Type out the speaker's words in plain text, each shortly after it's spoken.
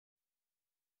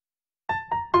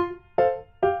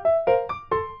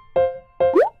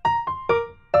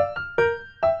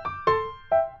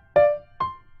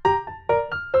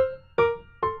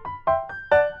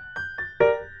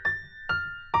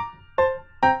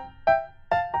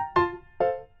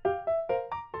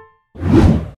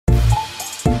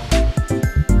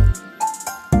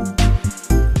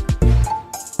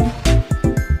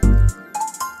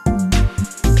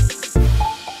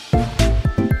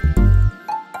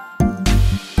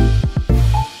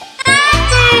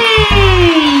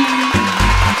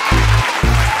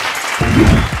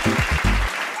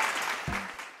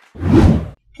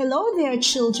there,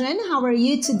 children. How are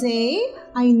you today?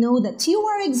 I know that you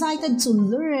are excited to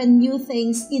learn new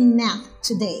things in math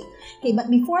today. Okay, but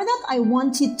before that, I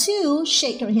want you to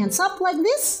shake your hands up like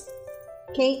this.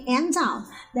 Okay, and down.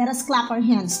 Let us clap our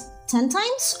hands 10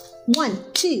 times.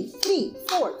 1, 2, 3,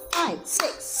 4, 5,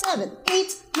 6, 7,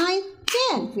 8, 9,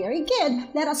 10. Very good.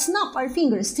 Let us snap our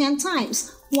fingers 10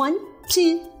 times. 1,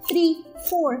 2, 3,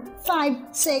 4, 5,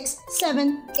 6,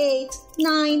 7, 8,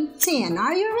 9, 10.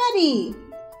 Are you ready?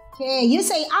 Okay, you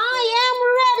say, I am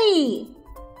ready.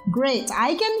 Great,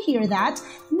 I can hear that.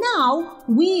 Now,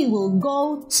 we will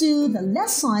go to the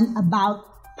lesson about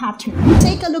pattern.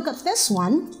 Take a look at this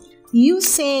one. You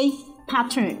say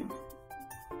pattern.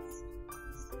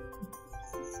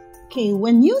 Okay,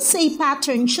 when you say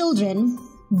pattern, children,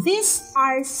 these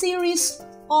are series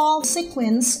of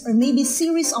sequence or maybe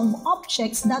series of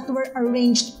objects that were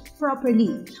arranged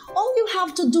properly. All you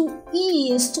have to do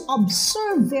is to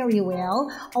observe very well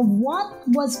of what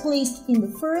was placed in the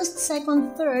first,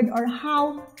 second, third, or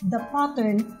how the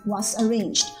pattern was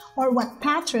arranged or what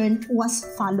pattern was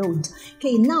followed.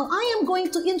 Okay, now I am going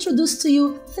to introduce to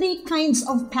you 3 kinds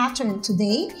of pattern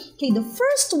today. Okay, the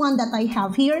first one that I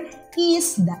have here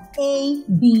is the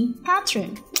A-B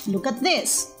pattern. Look at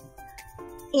this.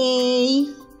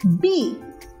 A-B.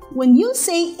 When you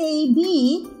say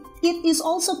A-B, it is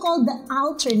also called the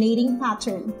alternating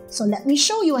pattern. So let me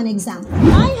show you an example.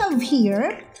 I have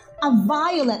here a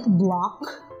violet block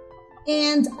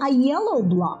and a yellow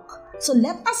block. So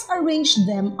let us arrange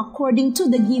them according to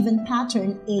the given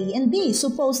pattern A and B.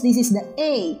 Suppose this is the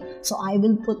A. So I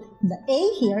will put the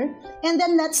A here and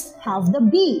then let's have the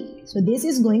B. So this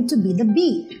is going to be the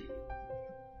B.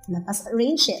 Let us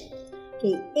arrange it.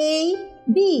 Okay, A,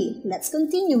 B. Let's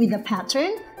continue with the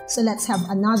pattern. So let's have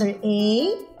another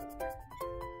A.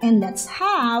 And let's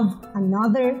have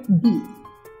another B.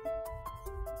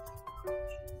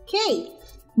 Okay,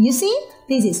 you see,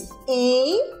 this is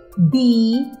A,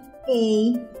 B,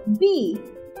 A, B.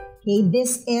 Okay,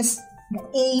 this is the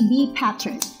A-B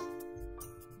pattern.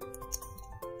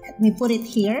 Let me put it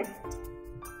here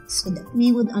so that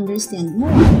we would understand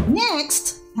more.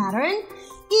 Next pattern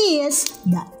is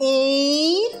the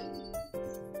A,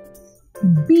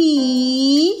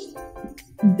 B,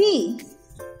 B.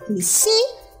 Please see?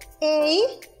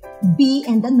 A, B,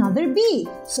 and another B.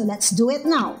 So let's do it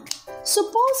now.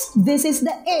 Suppose this is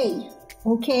the A,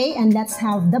 okay, and let's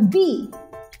have the B.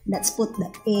 Let's put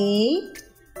the A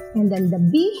and then the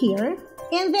B here,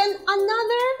 and then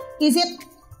another, is it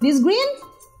this green?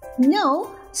 No,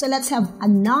 so let's have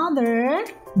another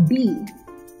B.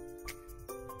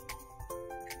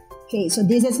 Okay, so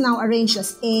this is now arranged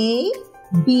as A,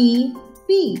 B,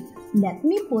 B. Let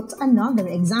me put another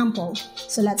example.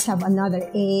 So let's have another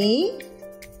A.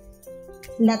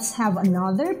 Let's have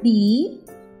another B.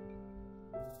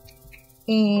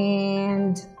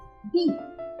 And B.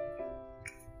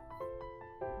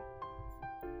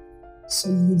 So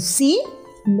you see,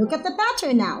 look at the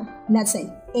pattern now. Let's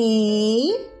say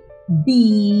A,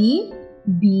 B,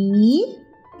 B,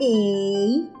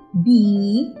 A,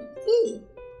 B, B.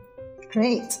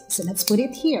 Great. So let's put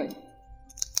it here.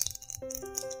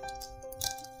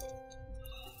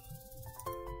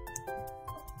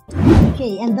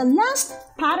 Okay, and the last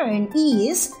pattern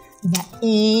is the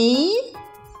A,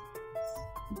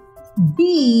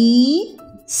 B,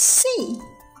 C.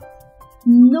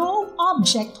 No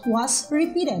object was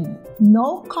repeated.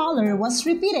 No color was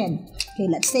repeated. Okay,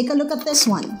 let's take a look at this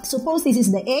one. Suppose this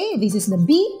is the A, this is the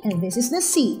B, and this is the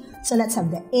C. So let's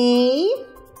have the A,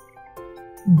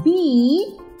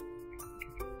 B,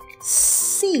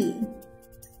 C.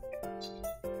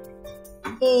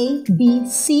 A, B,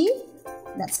 C.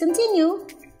 Let's continue.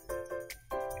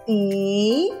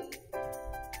 A,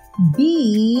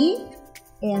 B,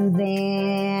 and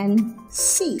then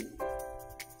C.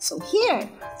 So here,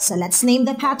 so let's name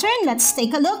the pattern. Let's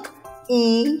take a look.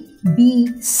 A,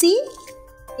 B, C,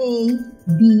 A,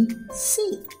 B,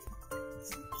 C.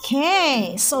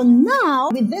 Okay, so now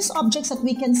with these objects that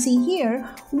we can see here,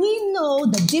 we know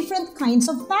the different kinds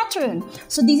of pattern.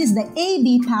 So this is the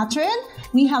A-B pattern.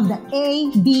 We have the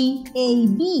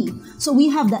A-B-A-B. So we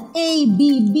have the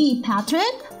A-B-B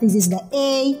pattern. This is the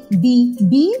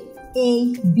A-B-B,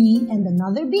 A-B, and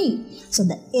another B. So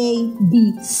the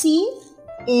A-B-C,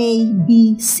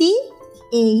 A-B-C,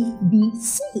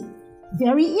 A-B-C.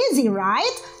 Very easy,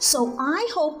 right? So I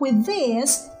hope with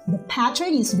this, the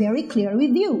pattern is very clear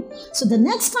with you. So the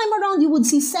next time around you would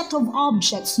see set of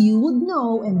objects, you would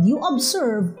know and you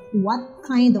observe what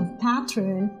kind of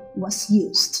pattern was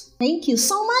used. Thank you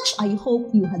so much. I hope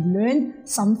you had learned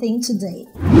something today.